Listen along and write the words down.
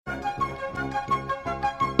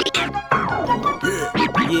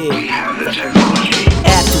After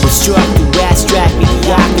it struck, the rat strapped me,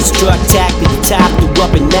 the eye construct, tack me, the top, the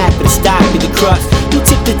up and nap, but the stock me, the crux. You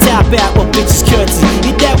took the top out while bitches curtsy.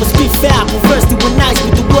 Yeah, that was spit foul, but first it went nice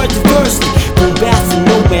with the words adversity. Bombastic,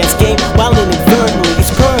 no man's game, while inadvertently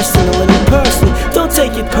it's personal and impersonal. Don't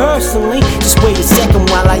take it personally, just wait a second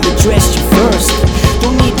while I address you first.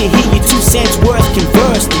 Don't need to hear your 2 cents worth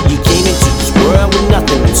conversely. You came into this world with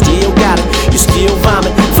nothing and still got it. You still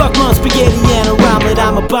vomit. Fuck my spaghetti and a omelet.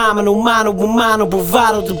 I'm abominable, mono, mono,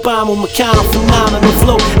 bravado, the bomb, Meccano, phenomenal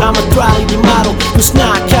flow. I'm a throttle, your model, you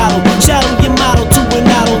snot coddle. Shadow your model to an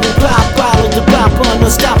auto, the pop bottle, the pop on,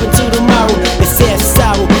 stop until tomorrow. It's sad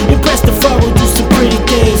sorrow. Impress the furrow, do some pretty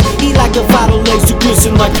things. Eat like a vital legs, you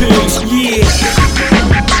glisten like pigs. Yeah.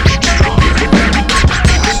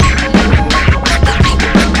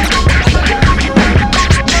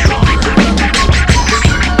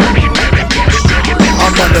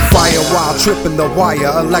 Fire while tripping the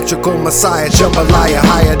wire, electrical messiah, jambalaya,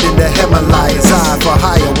 higher than the Himalayas. Eye for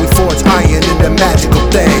hire, we forge iron into magical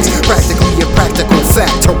things. Practically a practical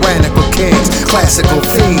fact, tyrannical kings, classical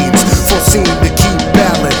themes, foreseen to keep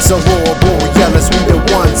balance. Aurora borealis, we the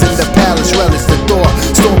ones in the palace, relish the door,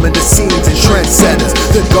 storming the scenes and trendsetters.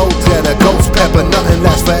 The go-getter, ghost pepper, nothing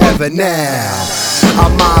lasts forever now.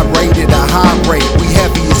 I'm irate at a high rate, we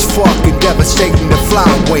heavy as fuck and devastating the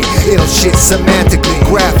flyweight. Ill shit semantically,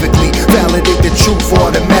 graphically, validate the truth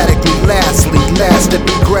automatically. Lastly, last to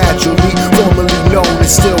be gradually, formerly known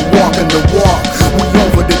as still walking the walk. We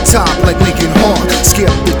over the top like Lincoln Hawk,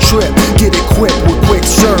 skip the trip, get equipped with quick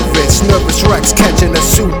service. Nervous Rex catching a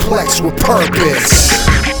suplex with purpose.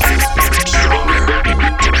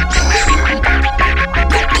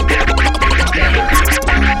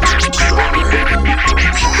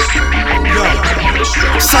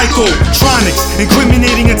 Psychotronics,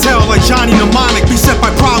 incriminating intel like Johnny Mnemonic, beset by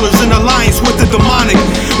prowlers in alliance with the demonic.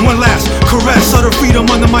 One last caress, utter freedom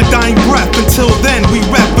under my dying breath. Until then, we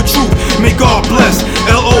rap for truth, may God bless.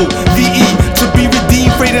 L-O-V-E, to be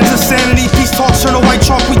redeemed, fade into sanity. Peace talk, turn to white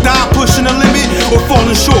chalk, we die pushing the limit or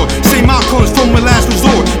falling short. Same outcomes from my last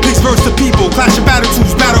resort. Pigs versus the people, clash of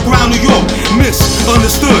attitudes, battleground New York.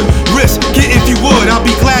 Misunderstood, risk, get if you would. I'll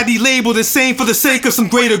be gladly labeled the same for the sake of some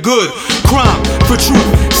greater good. Crime for truth,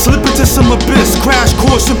 slip into some abyss, crash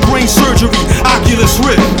course in brain surgery, Oculus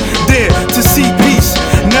Rift. Dare to see peace,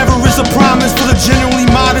 never is a promise for the genuinely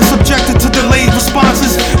modest, subjected to delayed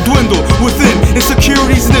responses. Dwindle within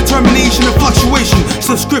insecurities and determination and fluctuation,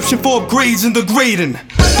 subscription for upgrades and degrading.